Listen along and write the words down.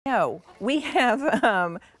No, we have,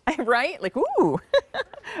 right? Like, ooh,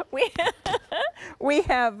 we have, we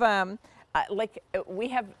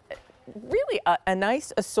have really a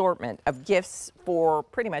nice assortment of gifts for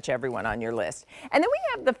pretty much everyone on your list. And then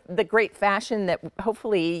we have the great fashion that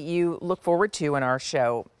hopefully you look forward to in our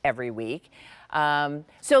show every week.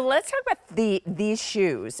 So let's talk about these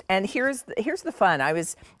shoes. And here's the fun.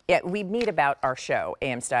 We meet about our show,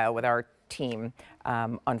 AM Style, with our team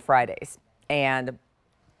on Fridays. And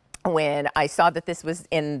when I saw that this was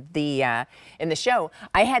in the show,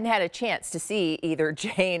 I hadn't had a chance to see either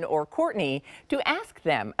Jane or Courtney to ask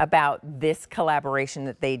them about this collaboration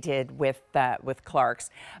that they did with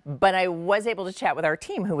Clarks. But I was able to chat with our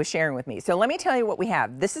team who was sharing with me. So let me tell you what we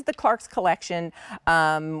have. This is the Clarks collection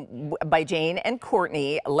by Jane and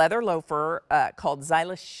Courtney, leather loafer called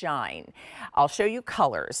Zylah Shine. I'll show you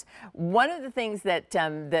colors. One of the things that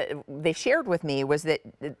they shared with me was that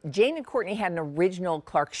Jane and Courtney had an original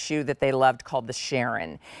Clarks shoe that they loved called the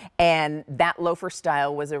Sharon, and that loafer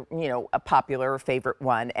style was a popular favorite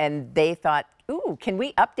one, and they thought, ooh, can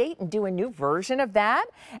we update and do a new version of that?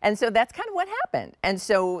 And so that's kind of what happened. And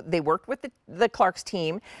so they worked with the Clarks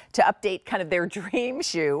team to update kind of their dream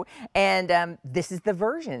shoe, and this is the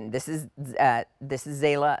version. This is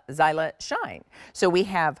Zylah Shine. So we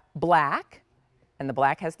have black, and the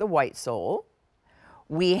black has the white sole.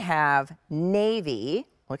 We have navy.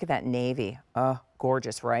 Look at that navy. Oh,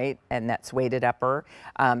 gorgeous, right? And that suede upper.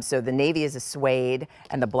 So the navy is a suede,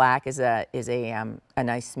 and the black is a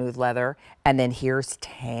nice smooth leather. And then here's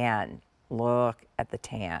tan. Look at the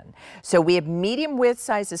tan. So we have medium width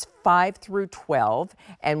sizes 5 through 12,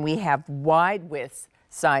 and we have wide widths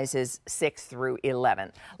sizes 6 through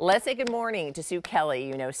 11. Let's say good morning to Sue Kelly.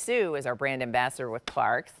 You know Sue is our brand ambassador with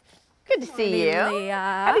Clarks. Good to see you. Leah.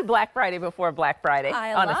 Happy Black Friday before Black Friday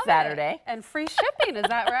on a Saturday. And free shipping, is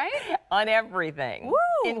that right? On everything. Woo.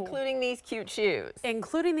 Including these cute shoes.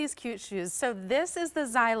 Including these cute shoes. So this is the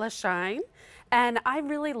Zylah Shine. And I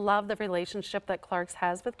really love the relationship that Clarks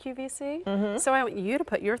has with QVC. So I want you to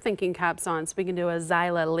put your thinking caps on so we can do a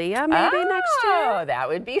Zylah Leah maybe next year. Oh, that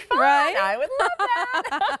would be fun. Right? I would love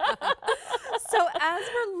that. So as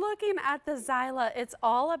we're looking at the Zylah, it's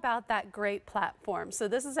all about that great platform. So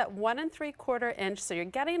this is at 1 3/4 inch. So you're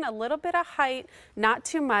getting a little bit of height, not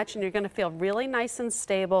too much, and you're going to feel really nice and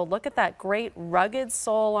stable. Look at that great rugged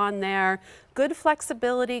sole on there. Good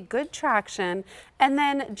flexibility, good traction. And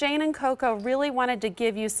then Jane and Coco really wanted to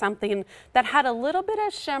give you something that had a little bit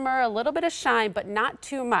of shimmer, a little bit of shine, but not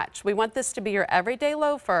too much. We want this to be your everyday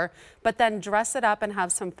loafer, but then dress it up and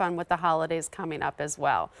have some fun with the holidays coming up as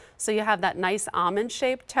well. So you have that nice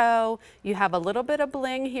almond-shaped toe. You have a little bit of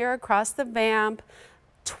bling here across the vamp.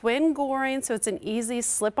 Twin goring, so it's an easy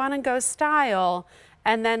slip-on and go style.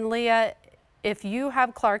 And then Leah, if you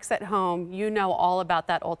have Clarks at home, you know all about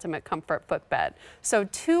that ultimate comfort footbed. So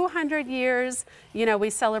 200 years, we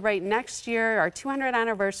celebrate next year our 200th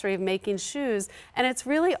anniversary of making shoes, and it's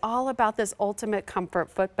really all about this ultimate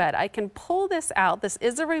comfort footbed. I can pull this out. This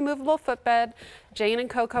is a removable footbed. Jane and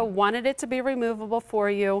Coco wanted it to be removable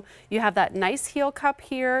for you. You have that nice heel cup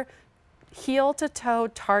here, heel to toe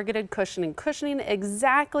targeted cushioning. Cushioning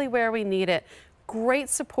exactly where we need it. Great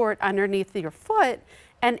support underneath your foot,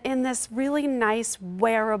 and in this really nice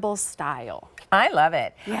wearable style. I love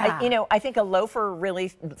it. Yeah. I think a loafer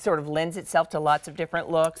really sort of lends itself to lots of different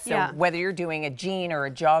looks. So Yeah. whether you're doing a jean or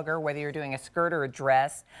a jogger, whether you're doing a skirt or a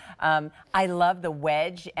dress, I love the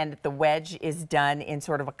wedge, and that the wedge is done in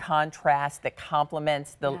sort of a contrast that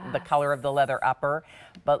complements the color of the leather upper.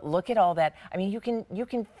 But look at all that. I mean, you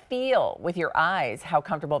can feel with your eyes how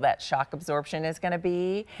comfortable that shock absorption is going to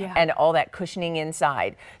be, and all that cushioning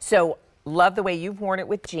inside. So love the way you've worn it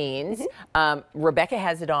with jeans. Rebecca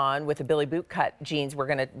has it on with the Billy Boot cut jeans we're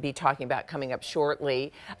going to be talking about coming up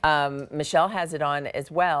shortly. Michelle has it on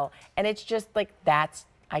as well, and it's just like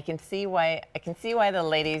I can see why the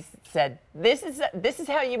ladies said this is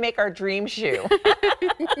how you make our dream shoe.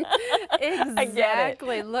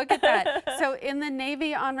 Exactly. Look at that. So in the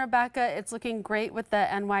navy on Rebecca, it's looking great with the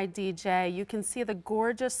NYDJ. You can see the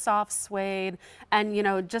gorgeous soft suede,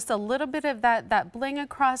 and just a little bit of that bling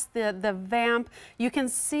across the vamp. You can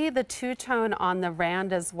see the two-tone on the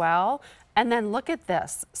rand as well. And then look at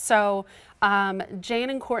this. So Jane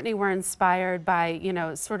and Courtney were inspired by, you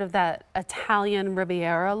know, sort of that Italian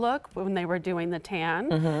Riviera look when they were doing the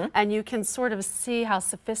tan. And you can sort of see how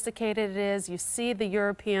sophisticated it is. You see the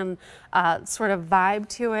European sort of vibe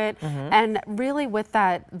to it. And really with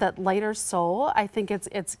that lighter sole, I think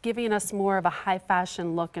it's giving us more of a high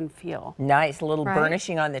fashion look and feel. Nice, a little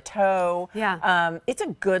burnishing on the toe. Yeah. It's a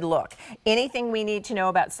good look. Anything we need to know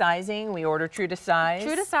about sizing? We order true to size?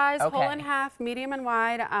 True to size, Okay. whole and half, medium and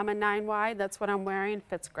wide. I'm a 9 wide. That's what I'm wearing.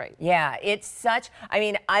 Fits great. Yeah, it's such, I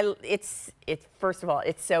mean, it's first of all,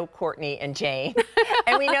 it's so Courtney and Jane.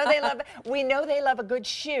 And we know they love a good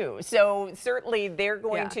shoe. So certainly they're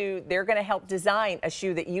going to help design a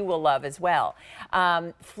shoe that you will love as well.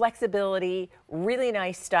 Flexibility, really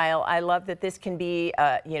nice style. I love that this can be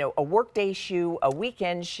you know, a workday shoe, a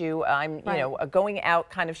weekend shoe, you know, a going out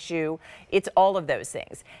kind of shoe. It's all of those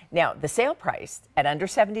things. Now, the sale price at under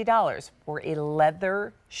 $70 for a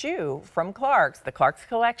leather shoe from Clarks, the Clarks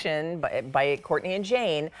collection by Courtney and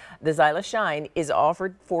Jane, the Zylah Shine, is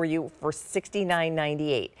offered for you for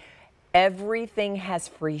 $69.98. Everything has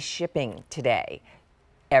free shipping today.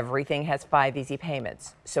 Everything has 5 easy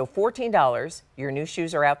payments. So $14, your new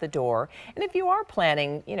shoes are out the door. And if you are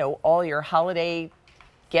planning, you know, all your holiday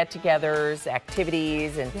get-togethers,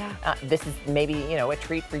 activities, and this is maybe, you know, a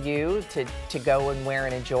treat for you to go and wear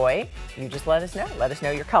and enjoy, you just let us know. Let us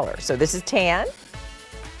know your color. So this is tan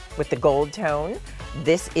with the gold tone.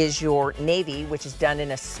 This is your navy, which is done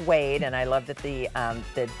in a suede, and I love that the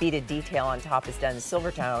beaded detail on top is done in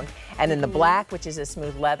silver tone. And then the black, which is a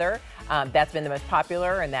smooth leather, that's been the most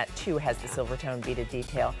popular, and that too has the silver tone beaded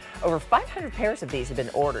detail. Over 500 pairs of these have been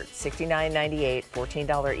ordered. $69.98,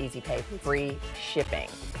 $14 easy pay, free shipping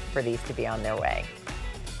for these to be on their way.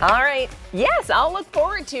 All right. Yes, I'll look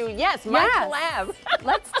forward to, my collab.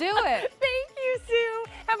 Let's do it. Thank you, Sue.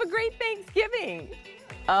 Have a great Thanksgiving.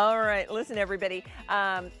 All right, listen, everybody.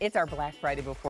 It's our Black Friday before